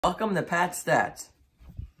Welcome to Pat Stats.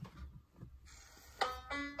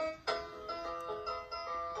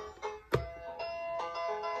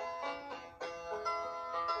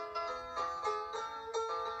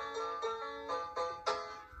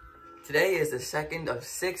 Today is the second of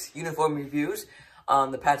 6 uniform reviews on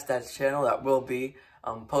the Pat Stats channel that we'll be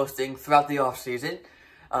posting throughout the off season.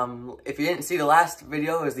 If you didn't see the last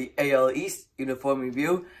video, it was the AL East uniform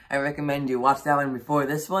review. I recommend you watch that one before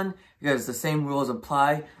this one because the same rules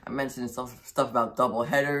apply. I mentioned stuff about double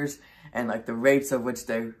headers and like the rates of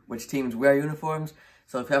which teams wear uniforms.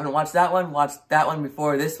 So if you haven't watched that one, watch that one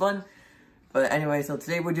before this one. But anyway, so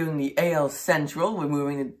today we're doing the AL Central. We're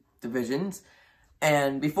moving the divisions.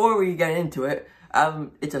 And before we get into it,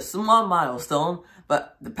 it's a small milestone,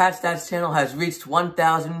 but the Pat Stats channel has reached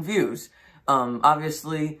 1,000 views.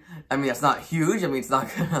 Obviously, I mean, it's not huge. I mean, it's not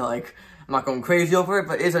gonna, like, I'm not going crazy over it,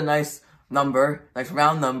 but it's a nice number, nice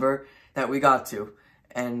round number that we got to.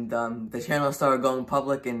 And, the channel started going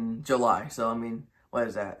public in July. So, I mean, what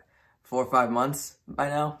is that? 4 or 5 months by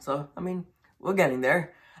now. So, I mean, we're getting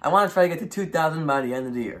there. I want to try to get to 2,000 by the end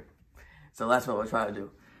of the year. So that's what we're trying to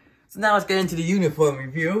do. So now let's get into the uniform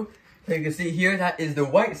review. So you can see here, that is the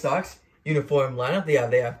White Sox uniform lineup. They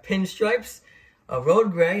have pinstripes,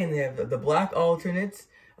 road gray, and they have the black alternates.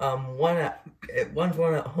 One's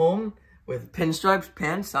worn at home with pinstripes,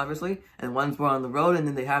 pants, obviously, and one's worn on the road. And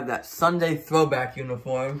then they have that Sunday throwback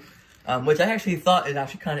uniform, which I actually thought is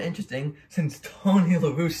actually kind of interesting since Tony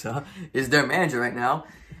La Russa is their manager right now.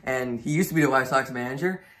 And he used to be the White Sox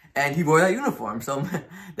manager, and he wore that uniform. So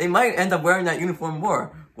they might end up wearing that uniform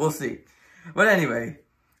more. We'll see. But anyway,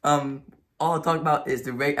 all I'll talk about is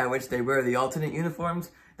the rate at which they wear the alternate uniforms.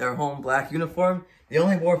 Their home black uniform. They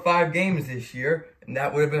only wore 5 games this year, and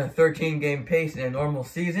that would have been a 13-game pace in a normal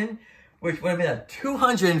season, which would have been a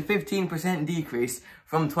 215% decrease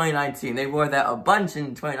from 2019. They wore that a bunch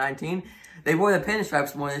in 2019. They wore the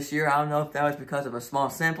pinstripes more this year. I don't know if that was because of a small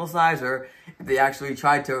sample size or if they actually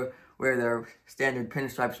tried to wear their standard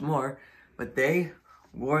pinstripes more, but they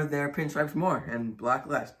wore their pinstripes more and black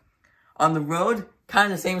less. On the road,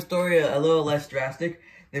 kind of the same story, a little less drastic.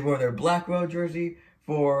 They wore their black road jersey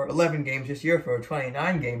for 11 games this year for a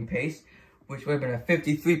 29-game pace, which would have been a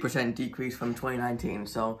 53% decrease from 2019.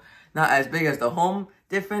 So not as big as the home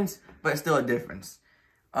difference, but still a difference.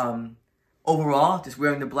 Overall, just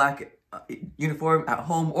wearing the black uniform at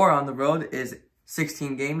home or on the road is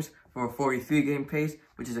 16 games for a 43-game pace,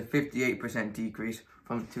 which is a 58% decrease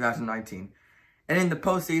from 2019. And in the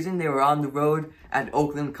postseason, they were on the road at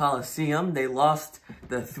Oakland Coliseum. They lost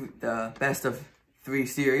the best of 3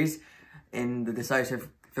 series in the decisive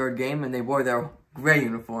 3rd game, and they wore their gray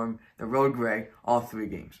uniform, the road gray, all 3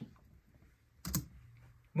 games.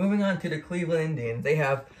 Moving on to the Cleveland Indians, they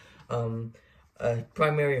have a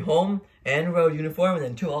primary home and road uniform, and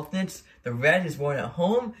then 2 alternates. The red is worn at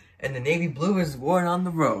home, and the navy blue is worn on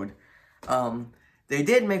the road. They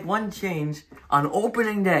did make one change on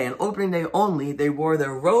opening day, and opening day only, they wore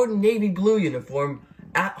their road navy blue uniform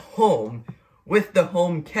at home with the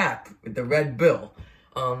home cap, with the red bill.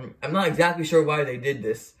 I'm not exactly sure why they did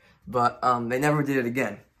this, but they never did it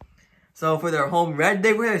again. So for their home red,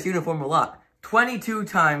 they wear this uniform a lot. 22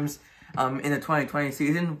 times in the 2020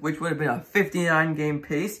 season, which would have been a 59-game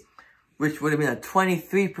pace, which would have been a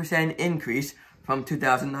 23% increase from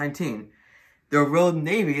 2019. Their road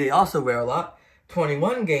navy, they also wear a lot.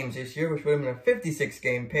 21 games this year, which would have been a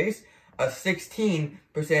 56-game pace, a 16%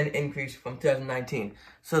 increase from 2019.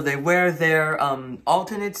 So they wear their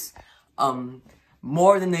alternates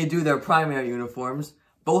more than they do their primary uniforms,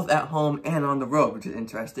 both at home and on the road, which is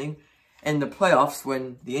interesting. In the playoffs,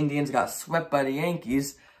 when the Indians got swept by the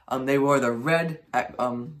Yankees, they wore the red at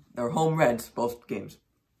their home reds both games,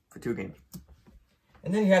 for 2 games.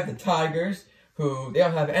 And then you have the Tigers, who they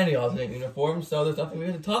don't have any alternate uniforms, so there's nothing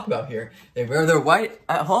really to talk about here. They wear their white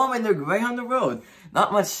at home and their gray on the road.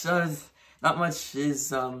 Not much is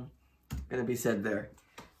gonna be said there.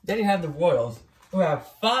 Then you have the Royals, who have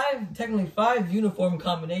technically five uniform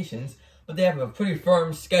combinations, but they have a pretty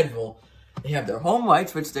firm schedule. They have their home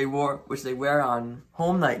whites, which they wear on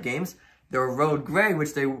home night games. Their road gray,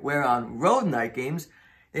 which they wear on road night games.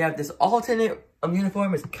 They have this alternate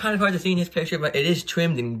uniform. It's kind of hard to see in this picture, but it is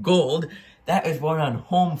trimmed in gold. That is worn on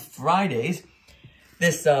home Fridays.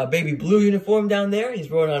 This baby blue uniform down there is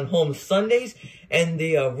worn on home Sundays. And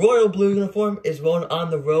the royal blue uniform is worn on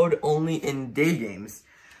the road only in day games.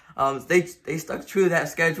 They stuck true to that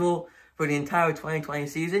schedule for the entire 2020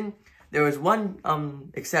 season. There was one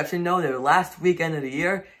exception, though. Their last weekend of the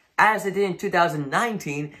year, as they did in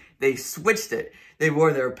 2019, they switched it. They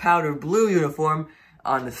wore their powder blue uniform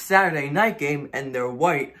on the Saturday night game and their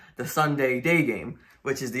white the Sunday day game,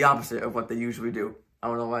 which is the opposite of what they usually do. I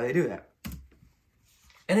don't know why they do that.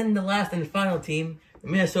 And then the last and final team, the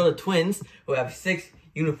Minnesota Twins, who have 6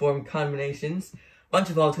 uniform combinations. Bunch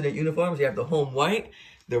of alternate uniforms. You have the home white,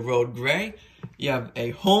 the road gray. You have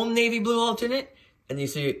a home navy blue alternate. And you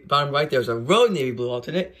see bottom right, there's a road navy blue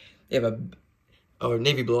alternate. You have a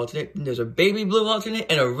navy blue alternate. And there's a baby blue alternate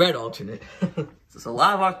and a red alternate. So it's a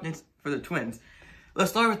lot of alternates for the Twins.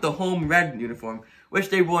 Let's start with the home red uniform, which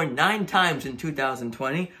they wore 9 times in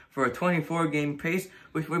 2020 for a 24-game pace,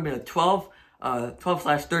 which would have been a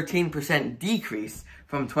 12/13% decrease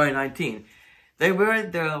from 2019. They wear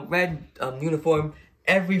the red uniform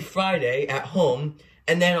every Friday at home,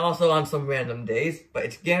 and then also on some random days, but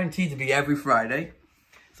it's guaranteed to be every Friday.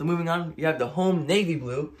 So moving on, you have the home navy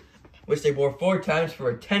blue, which they wore 4 times for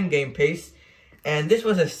a 10-game pace, and this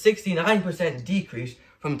was a 69% decrease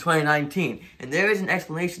from 2019. And there is an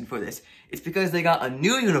explanation for this. It's because they got a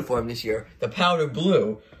new uniform this year, the powder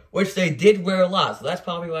blue, which they did wear a lot. So that's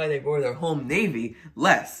probably why they wore their home navy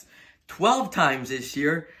less. 12 times this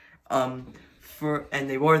year, and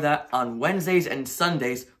they wore that on Wednesdays and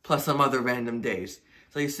Sundays, plus some other random days.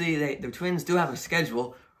 So you see, the Twins do have a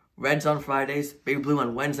schedule. Reds on Fridays, baby blue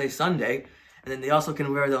on Wednesday, Sunday, and then they also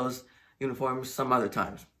can wear those uniforms some other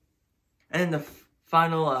times. And then the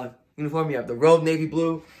final uniform, you have the road navy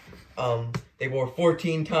blue. They wore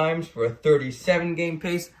 14 times for a 37-game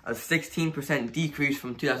pace, a 16% decrease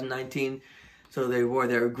from 2019. So they wore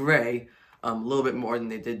their gray a little bit more than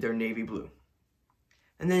they did their navy blue.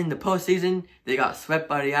 And then in the postseason, they got swept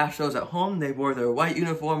by the Astros at home. They wore their white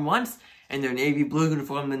uniform once and their navy blue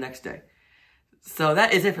uniform the next day. So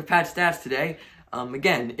that is it for Pat Stats today.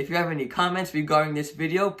 Again, if you have any comments regarding this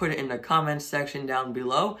video, put it in the comments section down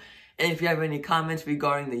below. And if you have any comments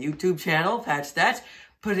regarding the YouTube channel, Pat Stats,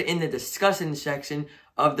 put it in the discussion section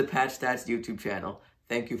of the Pat Stats YouTube channel.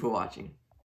 Thank you for watching.